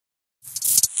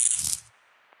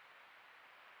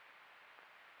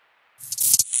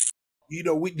You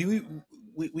know, we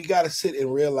got to sit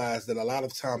and realize that a lot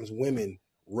of times women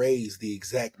raise the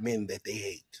exact men that they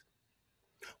hate.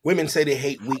 Women say they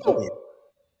hate weak men,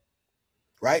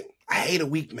 right? I hate a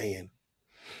weak man.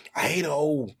 I hate an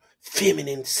old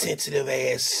feminine, sensitive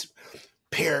ass,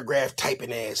 paragraph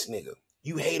typing ass nigga.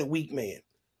 You hate a weak man,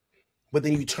 but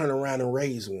then you turn around and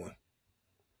raise one.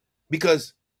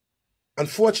 Because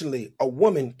unfortunately, a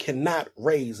woman cannot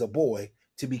raise a boy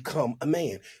to become a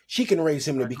man. She can raise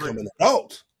him to become an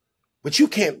adult. But you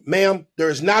can't, ma'am, there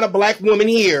is not a black woman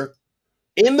here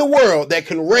in the world that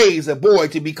can raise a boy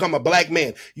to become a black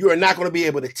man. You are not going to be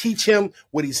able to teach him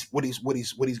what he's going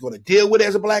to deal with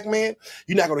as a black man.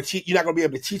 You're not going to be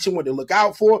able to teach him what to look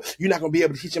out for. You're not going to be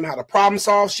able to teach him how to problem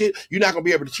solve shit. You're not going to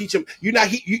be able to teach him.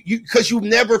 Because you've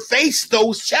never faced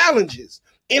those challenges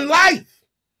in life.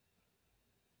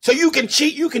 So you can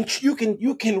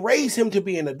raise him to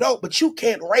be an adult, but you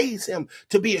can't raise him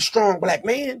to be a strong black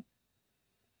man.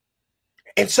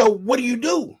 And so what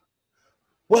do?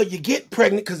 Well, you get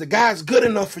pregnant because the guy's good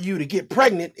enough for you to get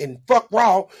pregnant and fuck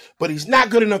raw, but he's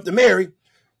not good enough to marry.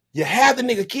 You have the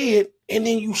nigga kid, and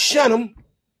then you shun him,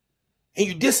 and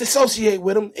you disassociate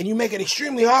with him, and you make it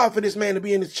extremely hard for this man to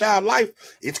be in his child life.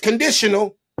 It's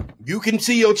conditional. You can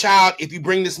see your child if you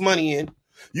bring this money in.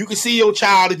 You can see your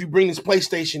child if you bring this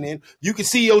PlayStation in. You can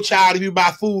see your child if you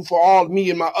buy food for all me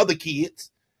and my other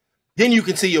kids. Then you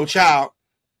can see your child.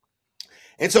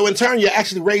 And so in turn, you're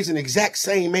actually raising the exact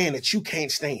same man that you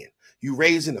can't stand. You're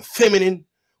raising a feminine,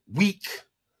 weak,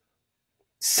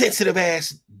 sensitive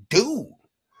ass dude.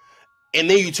 And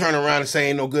then you turn around and say,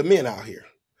 ain't no good men out here.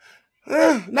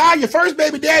 Nah, your first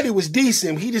baby daddy was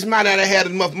decent. He just might not have had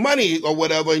enough money or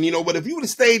whatever. And but if you would have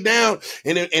stayed down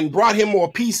and brought him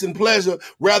more peace and pleasure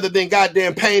rather than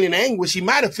goddamn pain and anguish, he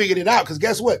might have figured it out. Because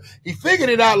guess what? He figured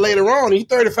it out later on. He's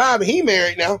 35 and he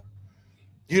married now.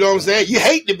 You know what I'm saying? You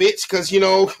hate the bitch because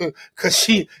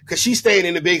she staying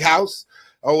in the big house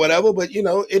or whatever. But,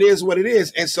 it is what it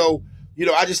is. And so,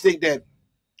 I just think that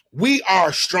we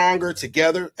are stronger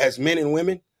together as men and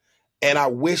women. And I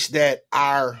wish that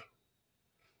our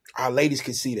ladies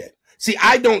could see that. See,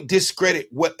 I don't discredit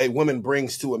what a woman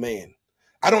brings to a man.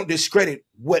 I don't discredit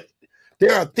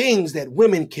there are things that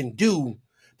women can do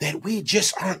that we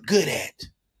just aren't good at.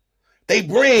 They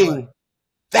bring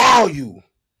value.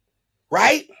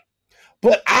 Right?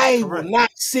 But I will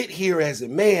not sit here as a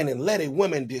man and let a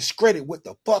woman discredit what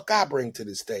the fuck I bring to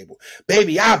this table.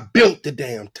 Baby, I built the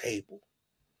damn table.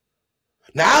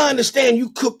 Now, I understand you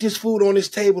cooked this food on this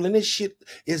table and this shit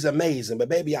is amazing. But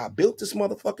baby, I built this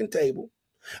motherfucking table.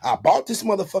 I bought this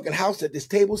motherfucking house that this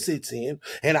table sits in,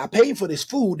 and I paid for this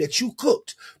food that you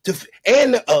cooked,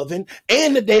 and the oven,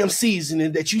 and the damn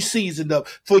seasoning that you seasoned up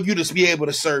for you to be able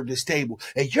to serve this table.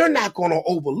 And you're not going to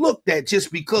overlook that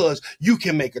just because you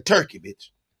can make a turkey, bitch.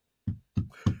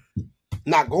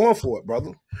 Not going for it,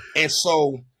 brother. And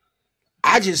so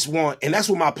I just want, and that's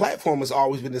what my platform has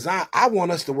always been designed. I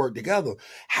want us to work together.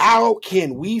 How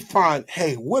can we find,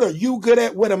 hey, what are you good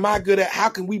at? What am I good at? How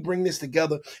can we bring this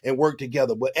together and work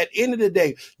together? But at the end of the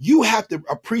day, you have to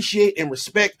appreciate and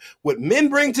respect what men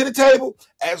bring to the table,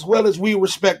 as well as we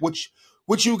respect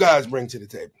what you guys bring to the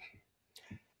table.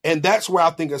 And that's where I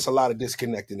think there's a lot of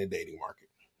disconnect in the dating market.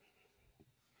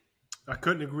 I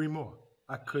couldn't agree more.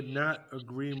 I could not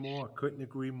agree more. I couldn't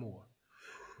agree more.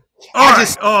 I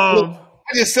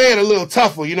just say it a little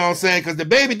tougher, you know what I'm saying? Because the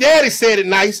baby daddy said it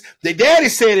nice. The daddy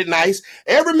said it nice.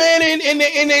 Every man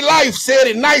in their life said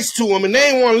it nice to him, and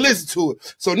they didn't want to listen to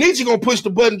it. So Nietzsche gonna push the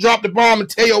button, drop the bomb, and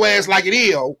tell your ass like it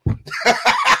is.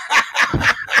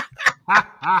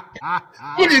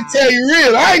 I'm just tell you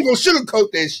real. I ain't gonna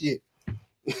sugarcoat that shit.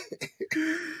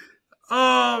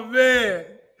 Oh, man.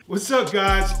 What's up,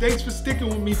 guys? Thanks for sticking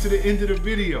with me to the end of the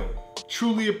video.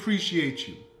 Truly appreciate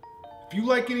you. If you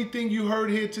like anything you heard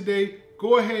here today,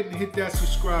 go ahead and hit that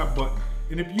subscribe button.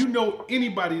 And if you know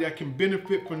anybody that can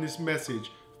benefit from this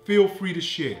message, feel free to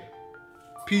share.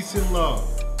 Peace and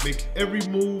love. Make every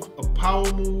move a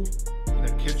power move. And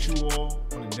I'll catch you all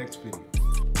on the next video.